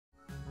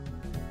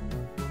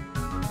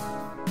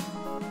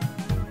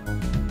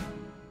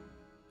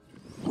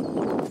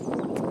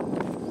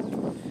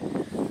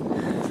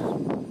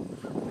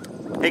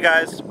Hey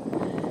guys,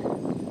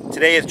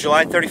 today is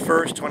July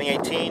 31st,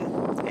 2018,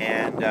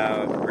 and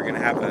we're going to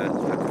have a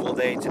cool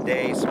day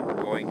today, so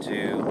we're going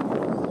to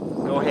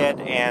go ahead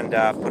and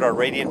put our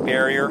radiant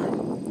barrier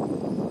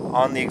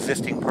on the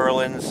existing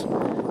purlins,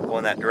 go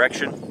in that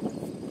direction,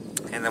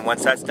 and then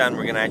once that's done,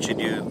 we're going to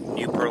actually do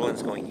new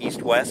purlins going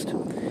east-west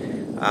in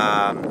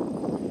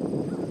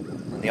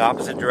the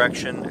opposite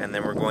direction, and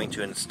then we're going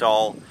to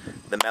install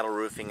the metal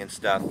roofing and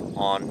stuff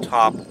on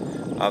top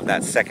of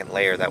that second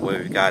layer. That way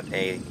we've got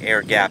an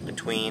air gap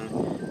between,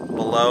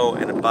 below,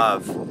 and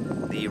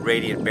above the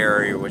radiant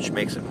barrier, which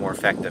makes it more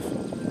effective.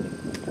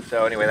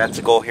 So anyway, that's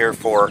the goal here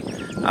for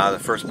the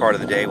first part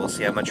of the day. We'll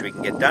see how much we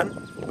can get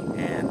done,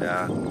 and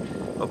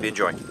hope you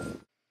enjoy.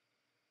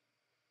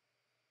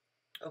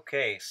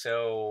 Okay,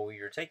 so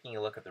you're taking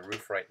a look at the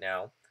roof right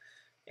now,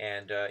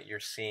 and you're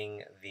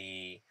seeing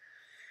the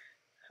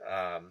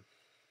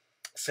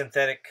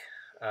synthetic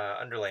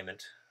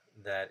underlayment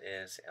that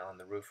is on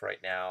the roof right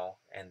now,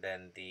 and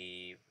then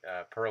the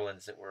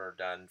purlins that were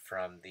done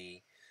from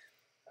the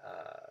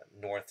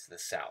north to the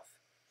south.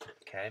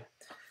 Okay,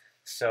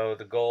 so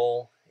the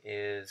goal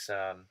is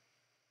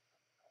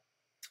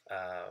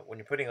when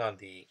you're putting on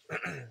the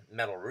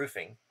metal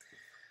roofing,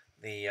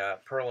 the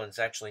purlins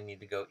actually need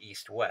to go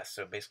east-west.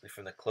 So basically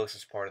from the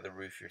closest part of the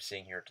roof you're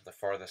seeing here to the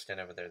farthest end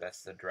over there,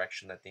 that's the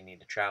direction that they need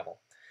to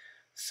travel.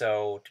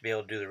 So to be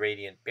able to do the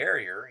radiant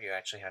barrier, you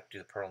actually have to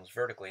do the purlins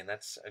vertically, and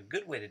that's a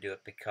good way to do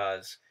it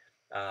because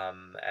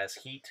as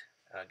heat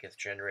gets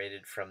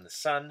generated from the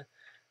sun,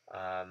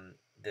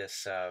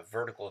 this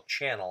vertical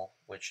channel,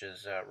 which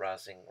is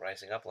rising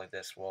up like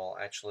this, will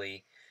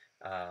actually,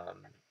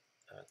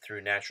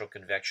 through natural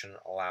convection,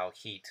 allow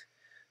heat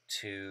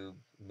to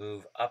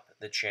move up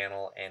the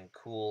channel and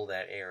cool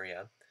that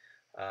area,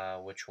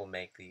 which will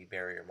make the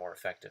barrier more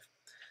effective.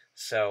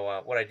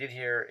 So what I did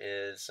here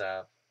is,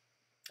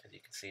 as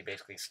you can see,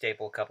 basically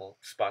staple a couple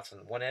spots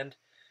on one end.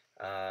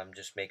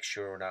 Just make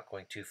sure we're not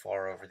going too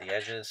far over the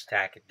edges.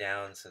 Tack it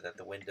down so that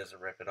the wind doesn't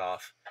rip it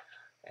off.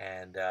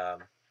 And I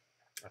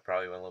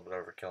probably went a little bit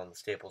overkill on the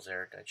staples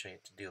there. I actually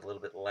have to do a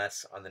little bit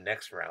less on the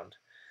next round.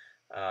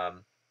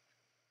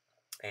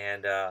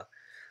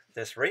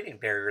 This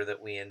radiant barrier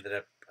that we ended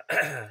up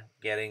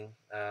getting,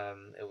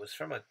 it was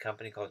from a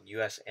company called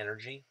US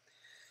Energy.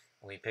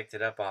 We picked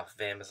it up off of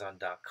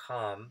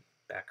Amazon.com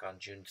back on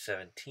June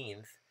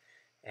 17th.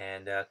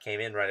 And came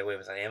in right away. It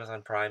was on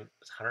Amazon Prime.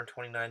 It was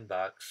 129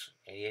 bucks,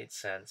 88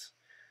 cents.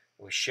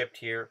 It was shipped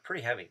here,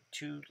 pretty heavy,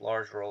 2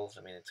 large rolls.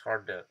 I mean, it's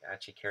hard to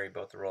actually carry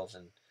both the rolls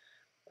and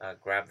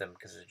grab them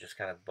because they're just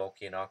kind of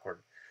bulky and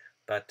awkward.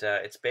 But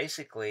it's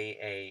basically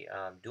a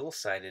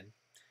dual-sided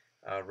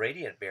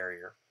radiant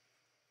barrier,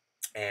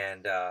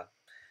 and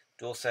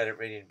dual-sided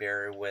radiant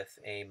barrier with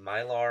a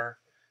mylar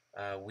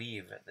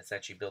weave that's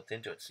actually built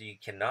into it, so you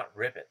cannot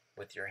rip it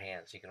with your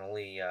hands. You can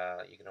only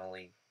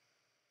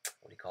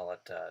what do you call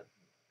it,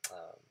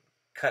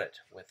 cut it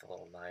with a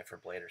little knife or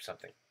blade or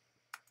something.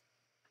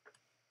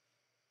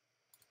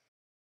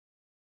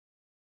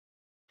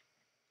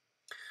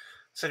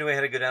 So anyway, I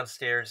had to go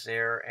downstairs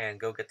there and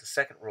go get the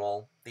second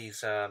roll.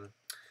 These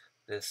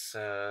this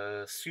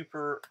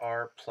Super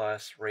R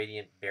Plus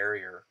Radiant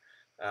Barrier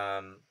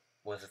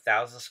was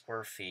 1,000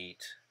 square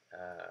feet.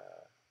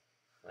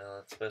 Well,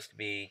 it's supposed to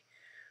be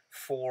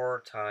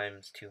 4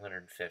 times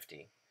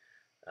 250.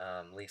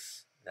 At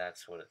least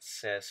that's what it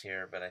says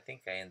here, but I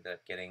think I ended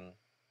up getting,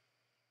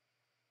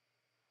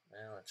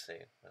 well, let's see,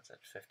 what's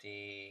that,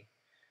 50,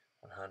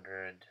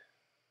 100,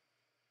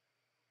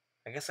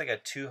 I guess I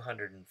got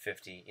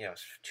 250,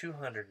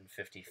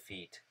 250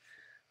 feet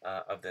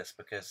of this,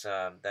 because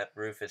that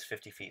roof is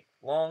 50 feet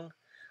long.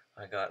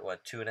 I got,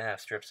 2.5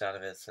 strips out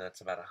of it, so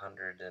that's about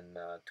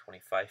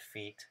 125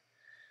 feet.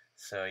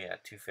 So yeah,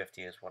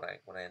 250 is what I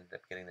ended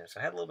up getting there. So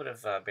I had a little bit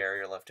of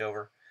barrier left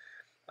over.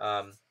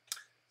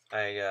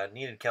 I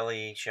needed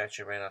Kelly. She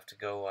actually ran off to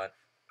go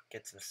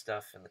get some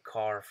stuff in the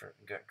car,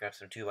 grab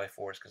some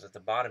 2x4s, because at the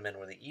bottom end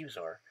where the eaves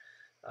are,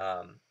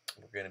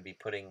 we're going to be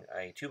putting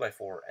a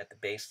 2x4 at the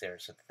base there,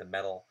 so that the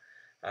metal,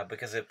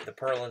 because the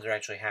purlins are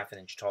actually 1/2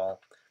 inch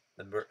tall,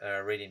 the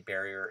radiant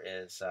barrier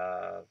is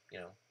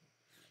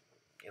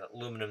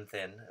aluminum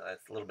thin.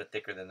 It's a little bit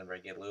thicker than the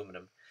regular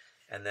aluminum.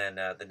 And then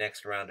the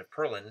next round of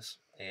purlins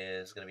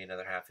is going to be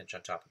another 1/2 inch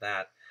on top of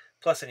that.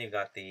 Plus, then you've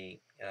got the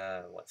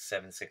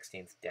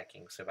 7/16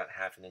 decking, so about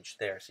 1/2 inch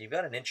there. So you've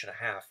got 1.5 inches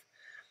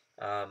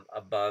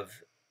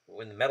above.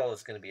 When the metal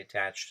is going to be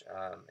attached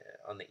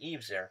on the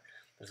eaves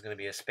there's going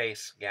to be a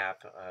space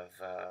gap of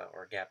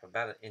or a gap of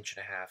about 1.5 inches.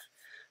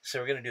 So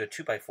we're going to do a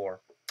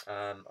 2x4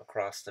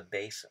 across the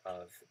base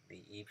of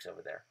the eaves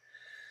over there.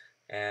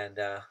 And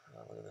look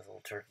at those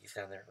little turkeys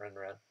down there running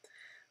around.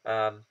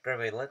 But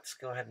anyway, let's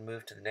go ahead and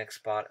move to the next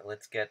spot, and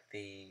let's get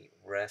the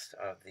rest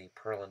of the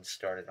purlins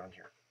started on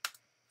here.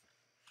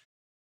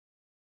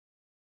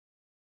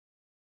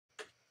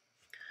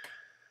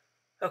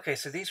 Okay,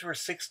 so these were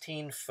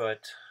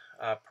 16-foot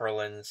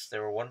purlins. They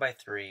were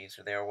 1x3s,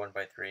 or they are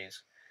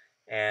 1x3s,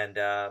 and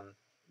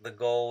the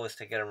goal was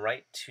to get them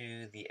right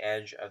to the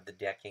edge of the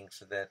decking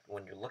so that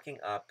when you're looking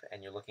up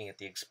and you're looking at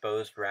the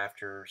exposed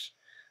rafters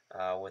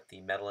with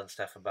the metal and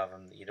stuff above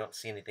them, you don't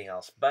see anything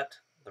else but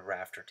the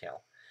rafter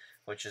tail,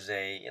 which is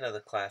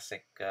the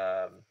classic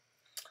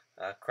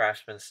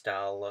craftsman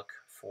style look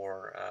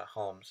for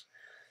homes.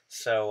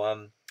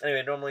 So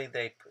anyway, normally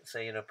they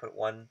say put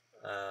one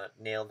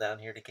nail down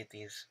here to get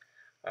these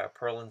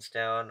purlins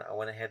down. I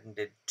went ahead and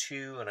did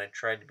two, and I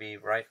tried to be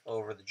right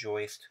over the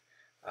joist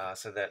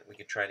so that we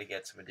could try to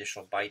get some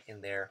additional bite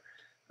in there,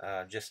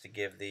 just to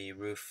give the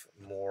roof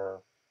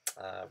more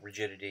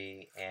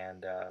rigidity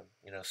and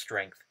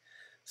strength.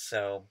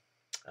 So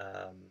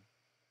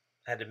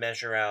had to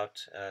measure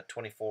out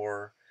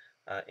 24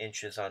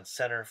 inches on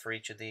center for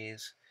each of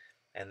these,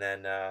 and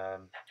then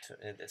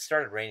it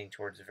started raining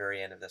towards the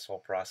very end of this whole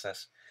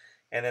process.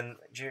 And then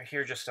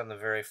here, just on the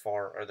very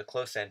far, or the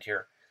close end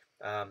here,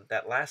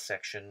 that last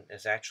section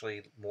is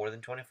actually more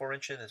than 24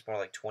 inches. It's more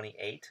like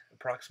 28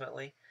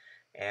 approximately.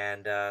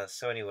 And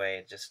so anyway,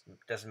 it just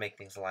doesn't make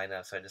things line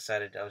up. So I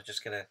decided I was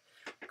just going to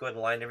go ahead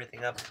and line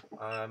everything up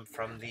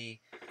from the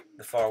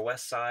far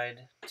west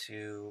side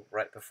to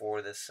right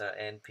before this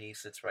end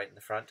piece that's right in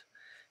the front.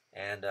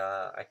 And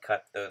I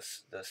cut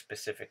those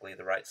specifically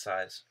the right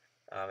size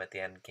at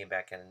the end, came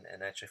back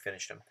and actually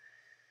finished them.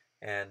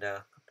 And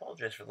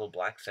apologize for the little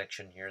black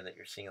section here that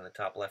you're seeing on the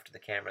top left of the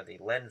camera. The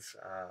lens,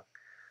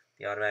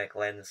 the automatic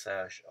lens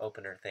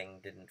opener thing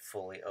didn't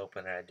fully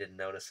open, and I didn't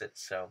notice it.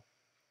 So,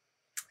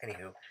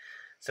 anywho,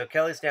 so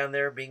Kelly's down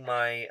there being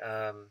my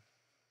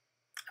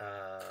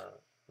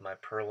my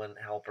purlin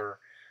helper.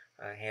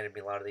 Handed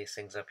me a lot of these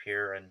things up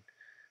here, and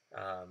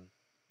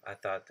I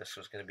thought this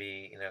was going to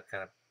be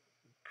kind of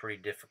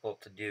pretty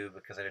difficult to do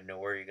because I didn't know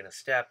where you're going to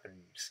step and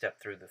step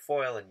through the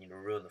foil and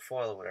ruin the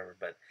foil or whatever.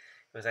 But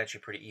it was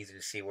actually pretty easy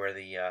to see where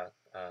the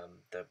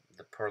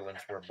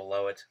purlins were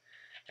below it,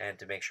 and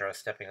to make sure I was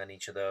stepping on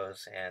each of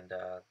those. And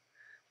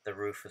the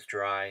roof was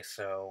dry,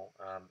 so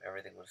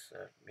everything was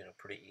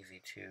pretty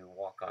easy to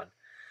walk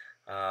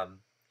on.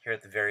 Here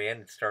at the very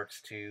end, it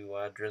starts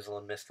to drizzle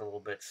and mist a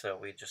little bit, so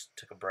we just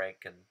took a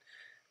break and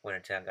went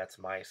in town, got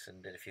some ice,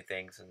 and did a few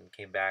things, and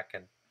came back.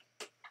 And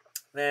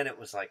then it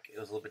was a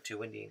little bit too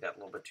windy and got a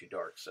little bit too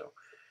dark. So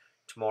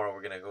tomorrow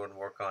we're going to go and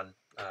work on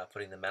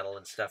putting the metal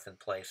and stuff in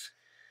place.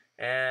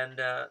 And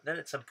then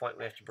at some point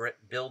we have to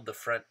build the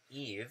front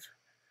eave,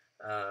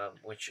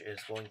 which is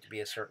going to be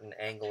a certain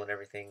angle and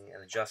everything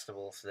and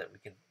adjustable so that we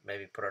can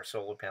maybe put our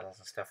solar panels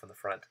and stuff in the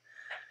front.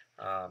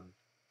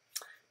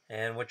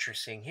 And what you're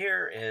seeing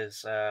here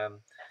is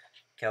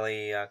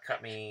Kelly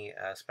cut me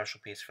a special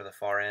piece for the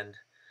far end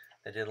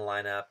that didn't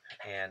line up,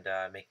 and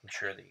making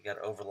sure that you got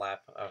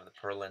overlap of the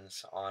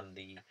purlins on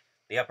the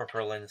upper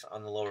purlins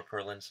on the lower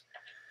purlins.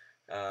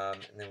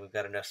 And then we've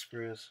got enough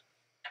screws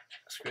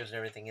and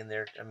everything in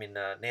there,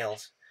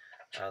 nails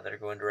that are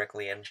going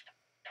directly in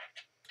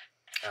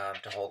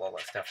to hold all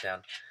that stuff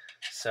down.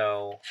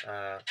 So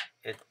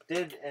it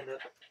did end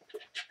up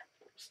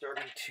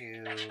starting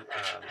to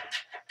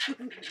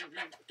can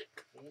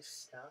you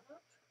stop?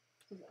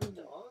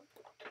 Dog?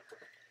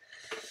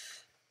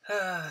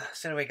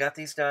 So anyway, got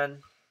these done,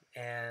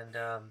 and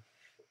so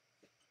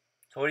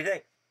what do you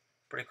think?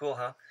 Pretty cool,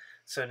 huh?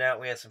 So now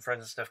we had some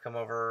friends and stuff come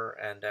over,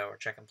 and we're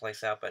checking the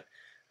place out. But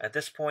at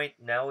this point,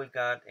 now we've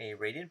got a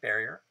radiant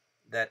barrier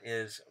that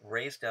is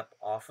raised up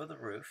off of the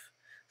roof,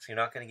 so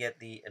you're not going to get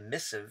the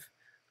emissive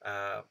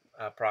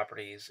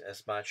properties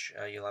as much.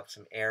 You'll have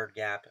some air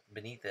gap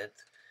beneath it,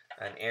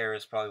 and air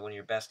is probably one of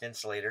your best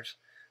insulators.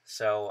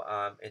 So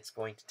it's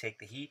going to take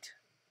the heat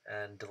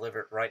and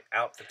deliver it right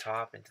out the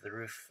top into the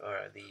roof,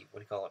 or the,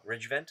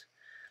 ridge vent.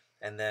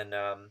 And then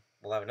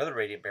we'll have another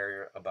radiant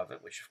barrier above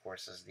it, which of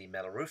course is the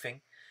metal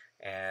roofing.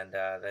 And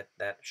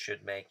that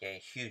should make a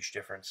huge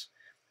difference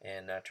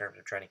in terms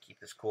of trying to keep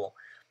this cool.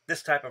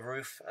 This type of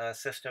roof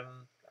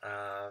system,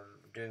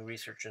 doing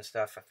research and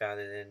stuff, I found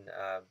it in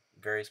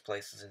various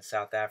places in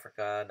South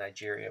Africa,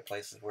 Nigeria,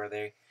 places where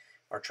they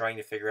are trying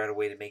to figure out a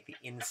way to make the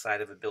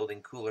inside of a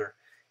building cooler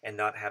and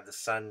not have the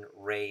sun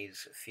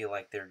rays feel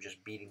like they're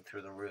just beating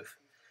through the roof.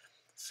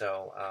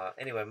 So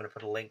anyway, I'm going to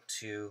put a link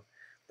to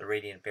the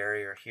radiant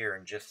barrier here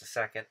in just a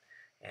second.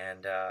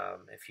 And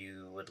if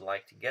you would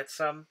like to get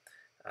some,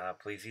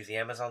 please use the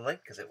Amazon link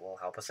because it will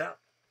help us out.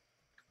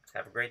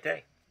 Have a great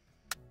day.